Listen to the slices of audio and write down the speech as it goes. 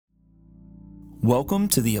Welcome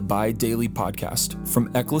to the Abide Daily podcast from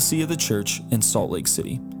Ecclesia the Church in Salt Lake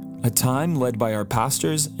City, a time led by our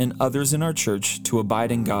pastors and others in our church to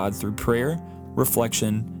abide in God through prayer,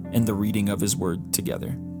 reflection, and the reading of His Word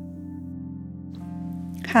together.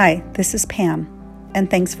 Hi, this is Pam, and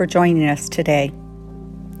thanks for joining us today.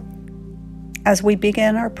 As we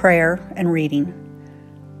begin our prayer and reading,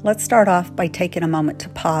 let's start off by taking a moment to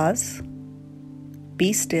pause,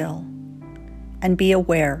 be still, and be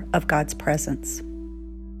aware of God's presence.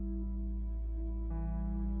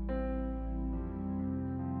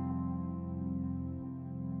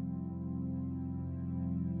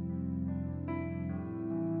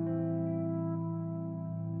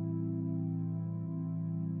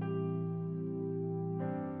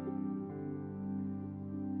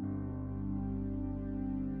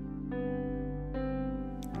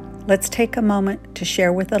 Let's take a moment to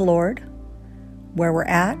share with the Lord where we're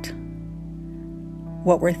at,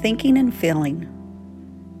 what we're thinking and feeling,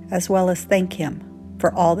 as well as thank Him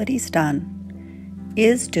for all that He's done,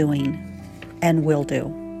 is doing, and will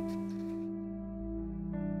do.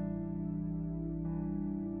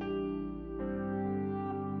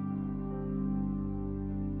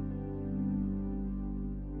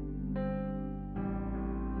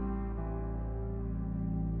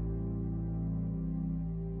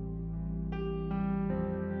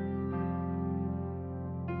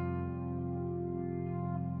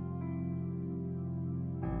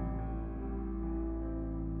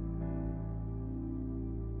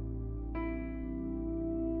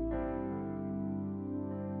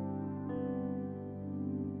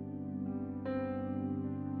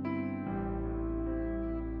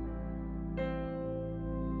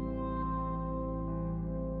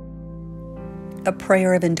 A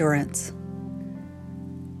prayer of endurance.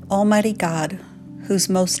 Almighty God, whose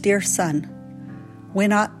most dear Son went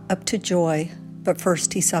not up to joy, but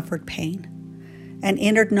first He suffered pain, and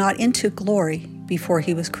entered not into glory before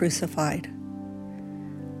He was crucified.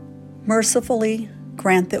 Mercifully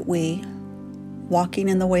grant that we, walking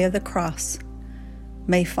in the way of the cross,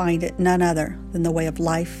 may find it none other than the way of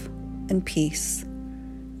life and peace.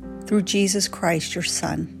 Through Jesus Christ, your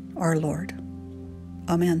Son, our Lord.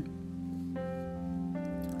 Amen.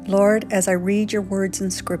 Lord, as I read your words in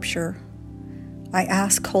Scripture, I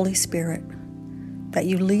ask, Holy Spirit, that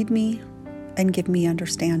you lead me and give me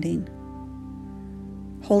understanding.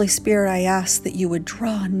 Holy Spirit, I ask that you would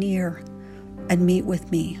draw near and meet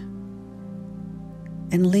with me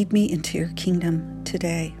and lead me into your kingdom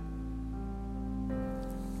today.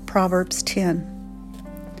 Proverbs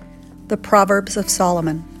 10. The Proverbs of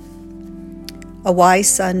Solomon. A wise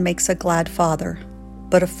son makes a glad father,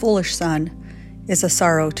 but a foolish son is a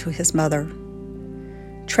sorrow to his mother.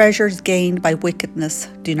 Treasures gained by wickedness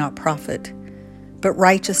do not profit, but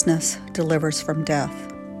righteousness delivers from death.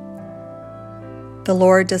 The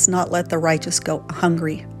Lord does not let the righteous go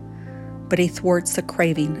hungry, but He thwarts the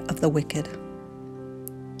craving of the wicked.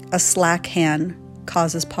 A slack hand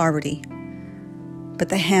causes poverty, but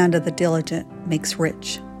the hand of the diligent makes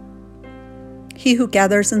rich. He who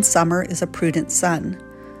gathers in summer is a prudent son,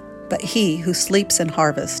 but he who sleeps in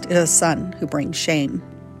harvest is a son who brings shame.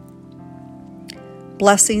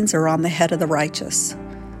 Blessings are on the head of the righteous,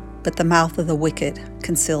 but the mouth of the wicked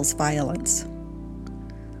conceals violence.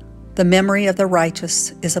 The memory of the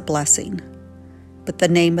righteous is a blessing, but the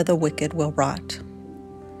name of the wicked will rot.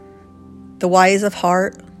 The wise of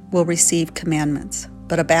heart will receive commandments,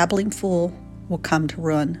 but a babbling fool will come to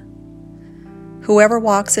ruin. Whoever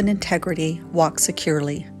walks in integrity walks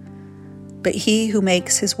securely, but he who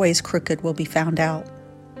makes his ways crooked will be found out.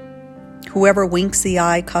 Whoever winks the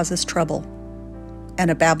eye causes trouble, and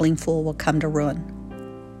a babbling fool will come to ruin.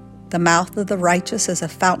 The mouth of the righteous is a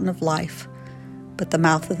fountain of life, but the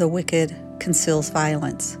mouth of the wicked conceals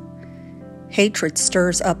violence. Hatred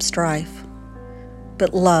stirs up strife,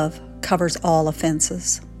 but love covers all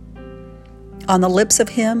offenses. On the lips of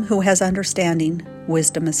him who has understanding,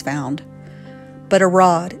 wisdom is found, but a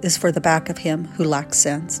rod is for the back of him who lacks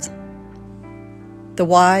sense. The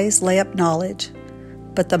wise lay up knowledge,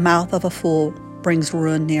 but the mouth of a fool brings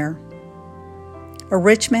ruin near. A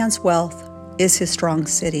rich man's wealth is his strong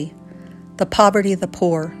city. The poverty of the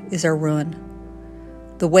poor is their ruin.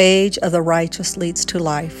 The wage of the righteous leads to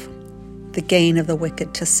life, the gain of the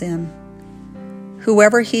wicked to sin.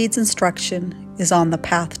 Whoever heeds instruction is on the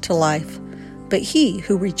path to life, but he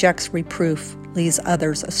who rejects reproof leads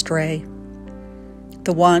others astray.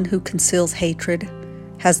 The one who conceals hatred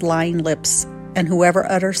has lying lips, and whoever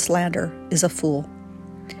utters slander is a fool.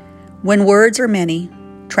 When words are many,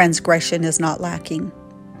 transgression is not lacking,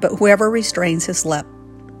 but whoever restrains his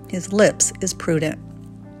lips is prudent.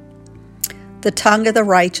 The tongue of the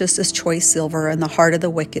righteous is choice silver, and the heart of the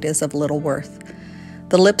wicked is of little worth.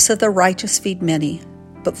 The lips of the righteous feed many,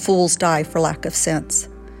 but fools die for lack of sense.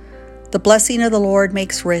 The blessing of the Lord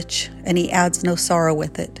makes rich, and he adds no sorrow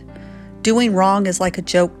with it. Doing wrong is like a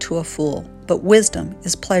joke to a fool, but wisdom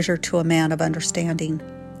is pleasure to a man of understanding.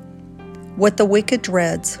 What the wicked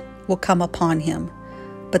dreads will come upon him,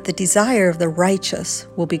 but the desire of the righteous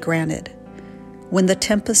will be granted. When the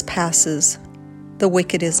tempest passes, the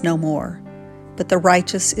wicked is no more, but the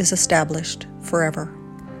righteous is established forever.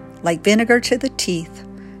 Like vinegar to the teeth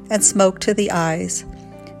and smoke to the eyes,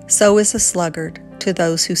 so is the sluggard to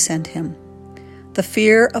those who send him. The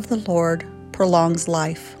fear of the Lord prolongs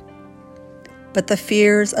life, but the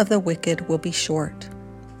fears of the wicked will be short.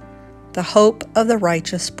 The hope of the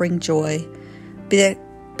righteous brings joy,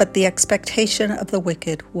 but the expectation of the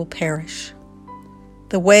wicked will perish.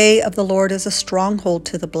 The way of the Lord is a stronghold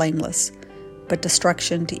to the blameless, but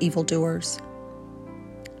destruction to evildoers.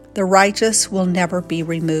 The righteous will never be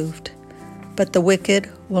removed, but the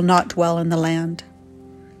wicked will not dwell in the land.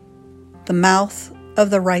 The mouth of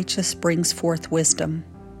the righteous brings forth wisdom,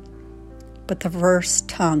 but the perverse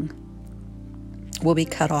tongue will be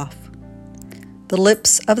cut off. The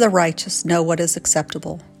lips of the righteous know what is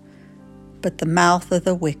acceptable, but the mouth of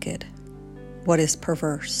the wicked what is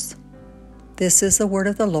perverse. This is the word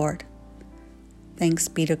of the Lord. Thanks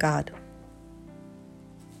be to God.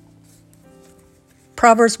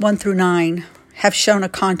 Proverbs 1 through 9 have shown a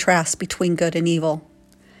contrast between good and evil.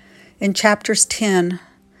 In chapters 10,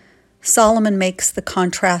 Solomon makes the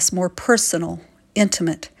contrast more personal,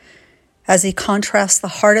 intimate, as he contrasts the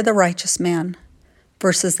heart of the righteous man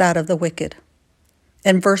versus that of the wicked.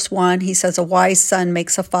 In verse 1, he says, "A wise son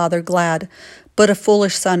makes a father glad, but a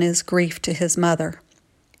foolish son is grief to his mother."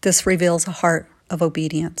 This reveals a heart of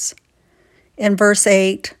obedience. In verse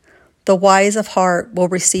 8, "The wise of heart will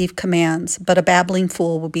receive commands, but a babbling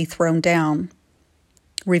fool will be thrown down,"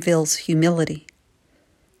 reveals humility.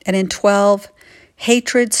 And in 12,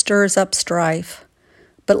 "Hatred stirs up strife,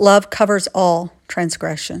 but love covers all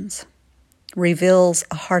transgressions," reveals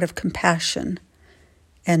a heart of compassion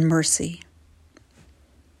and mercy.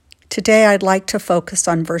 Today I'd like to focus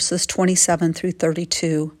on verses 27 through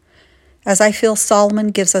 32, as I feel Solomon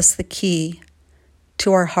gives us the key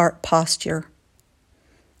to our heart posture.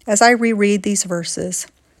 As I reread these verses,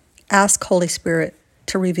 ask Holy Spirit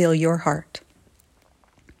to reveal your heart.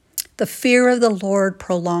 The fear of the Lord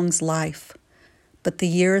prolongs life, but the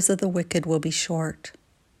years of the wicked will be short.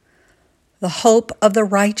 The hope of the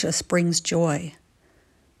righteous brings joy,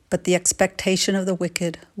 but the expectation of the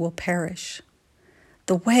wicked will perish.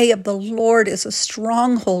 The way of the Lord is a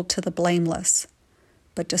stronghold to the blameless,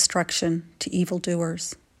 but destruction to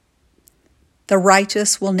evildoers. The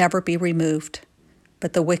righteous will never be removed,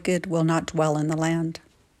 but the wicked will not dwell in the land.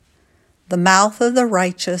 The mouth of the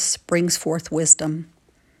righteous brings forth wisdom,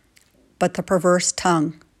 but the perverse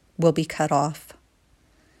tongue will be cut off.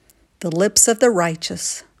 The lips of the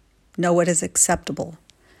righteous know what is acceptable,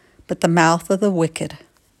 but the mouth of the wicked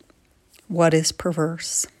what is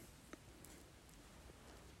perverse.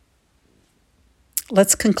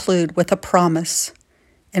 Let's conclude with a promise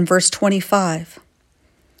in verse 25.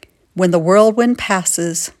 "When the whirlwind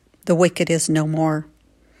passes, the wicked is no more,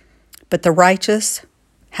 but the righteous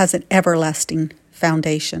has an everlasting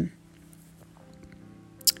foundation."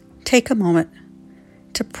 Take a moment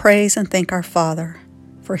to praise and thank our Father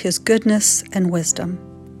for his goodness and wisdom.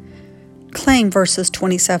 Claim verses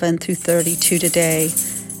 27 through 32 today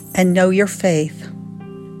and know your faith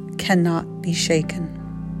cannot be shaken.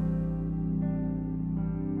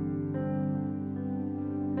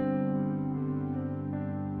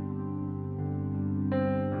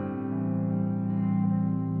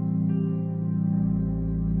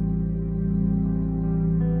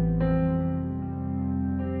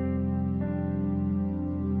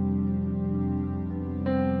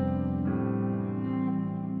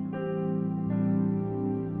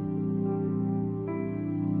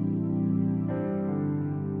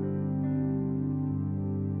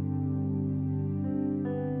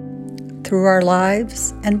 Through our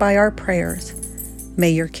lives and by our prayers,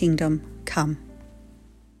 may your kingdom come.